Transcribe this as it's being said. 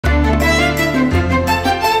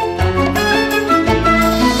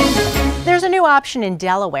new option in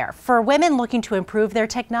Delaware for women looking to improve their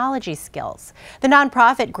technology skills. The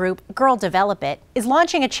nonprofit group Girl Develop It is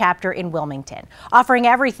launching a chapter in Wilmington, offering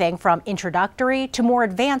everything from introductory to more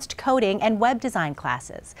advanced coding and web design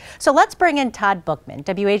classes. So let's bring in Todd Bookman,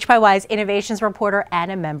 WHYY's innovations reporter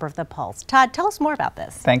and a member of the Pulse. Todd, tell us more about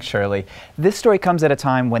this. Thanks, Shirley. This story comes at a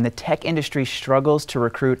time when the tech industry struggles to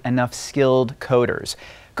recruit enough skilled coders.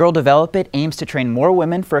 Girl Develop It aims to train more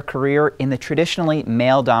women for a career in the traditionally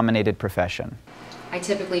male-dominated profession. I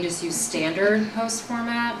typically just use standard post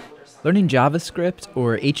format. Learning JavaScript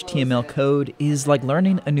or HTML code is like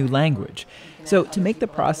learning a new language. So to make the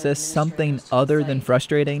process something other than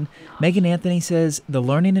frustrating, Megan Anthony says the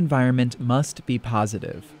learning environment must be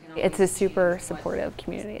positive. It's a super supportive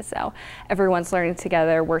community, so everyone's learning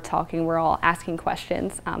together, we're talking, we're all asking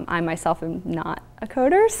questions. I myself am not a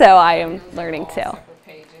coder, so I am learning too.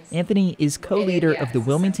 Anthony is co-leader of the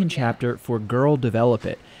Wilmington chapter for Girl Develop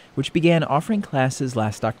It, which began offering classes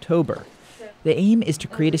last October. The aim is to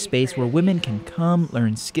create a space where women can come,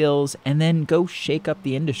 learn skills, and then go shake up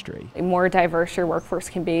the industry. The more diverse your workforce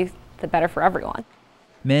can be, the better for everyone.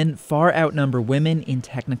 Men far outnumber women in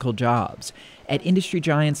technical jobs. At industry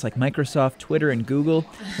giants like Microsoft, Twitter, and Google,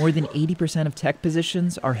 more than 80% of tech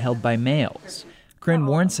positions are held by males. Corinne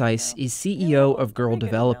Warnsice is CEO of Girl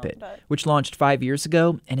Develop It, which launched 5 years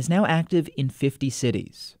ago and is now active in 50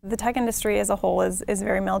 cities. The tech industry as a whole is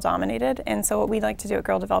very male-dominated, and so what we'd like to do at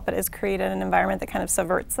Girl Develop It is create an environment that kind of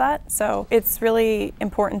subverts that. So it's really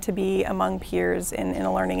important to be among peers in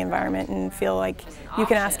a learning environment and feel like you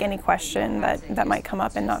can ask any question that might come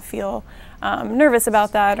up and not feel nervous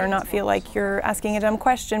about that, or not feel like you're asking a dumb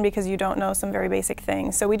question because you don't know some very basic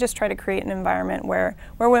things. So we just try to create an environment where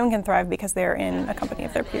women can thrive because they're in a company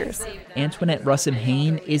of their peers. Antoinette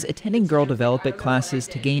Russom-Hain is attending Girl Develop It classes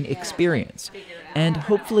to gain experience and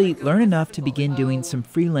hopefully learn enough to begin doing some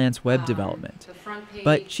freelance web development.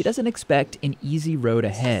 But she doesn't expect an easy road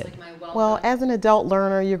ahead. Well, as an adult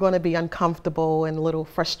learner, you're going to be uncomfortable and a little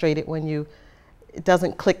frustrated when it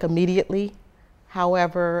doesn't click immediately.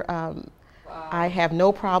 However, I have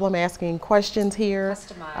no problem asking questions here.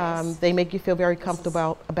 They make you feel very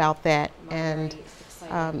comfortable about that, and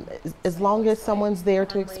as long as someone's there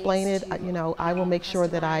to explain it, I will make sure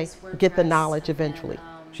that I get the knowledge eventually.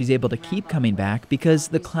 She's able to keep coming back because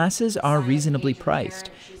the classes are reasonably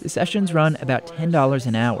priced. The sessions run about $10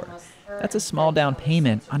 an hour. That's a small down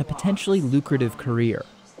payment on a potentially lucrative career.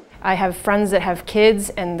 I have friends that have kids,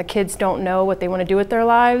 and the kids don't know what they want to do with their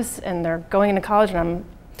lives, and they're going into college, and I'm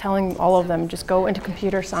telling all of them, just go into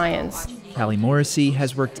computer science. Callie Morrissey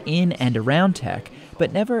has worked in and around tech,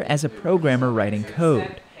 but never as a programmer writing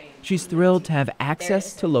code. She's thrilled to have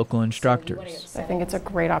access to local instructors. I think it's a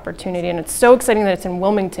great opportunity, and it's so exciting that it's in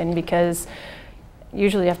Wilmington because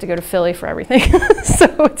usually you have to go to Philly for everything. So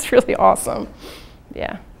it's really awesome.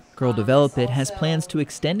 Yeah. Girl Develop It has plans to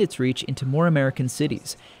extend its reach into more American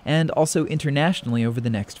cities and also internationally over the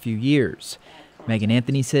next few years. Megan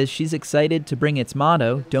Anthony says she's excited to bring its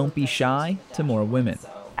motto, "Don't be shy," to more women.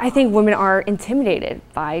 I think women are intimidated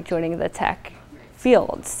by joining the tech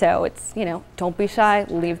field, so it's, don't be shy,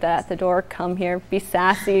 leave that at the door, come here, be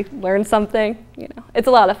sassy, learn something, It's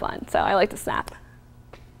a lot of fun, so I like to snap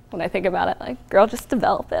when I think about it, like, girl, just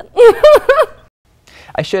develop it.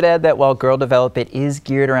 I should add that while Girl Develop It is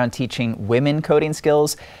geared around teaching women coding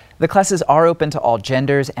skills, the classes are open to all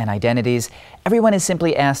genders and identities. Everyone is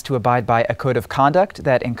simply asked to abide by a code of conduct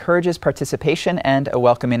that encourages participation and a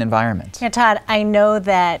welcoming environment. Yeah, Todd, I know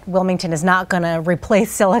that Wilmington is not going to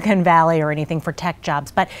replace Silicon Valley or anything for tech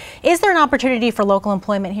jobs, but is there an opportunity for local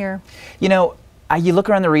employment here? You look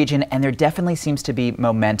around the region and there definitely seems to be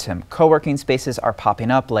momentum. Co-working spaces are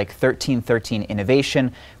popping up like 1313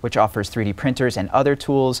 Innovation, which offers 3D printers and other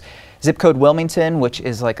tools. Zip Code Wilmington, which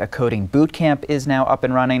is like a coding boot camp, is now up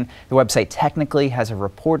and running. The website technically has a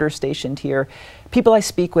reporter stationed here. People I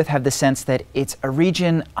speak with have the sense that it's a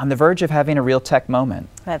region on the verge of having a real tech moment.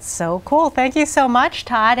 That's so cool. Thank you so much,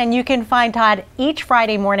 Todd. And you can find Todd each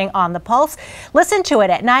Friday morning on The Pulse. Listen to it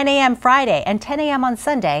at 9 a.m. Friday and 10 a.m. on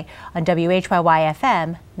Sunday on WHYY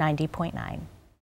FM 90.9.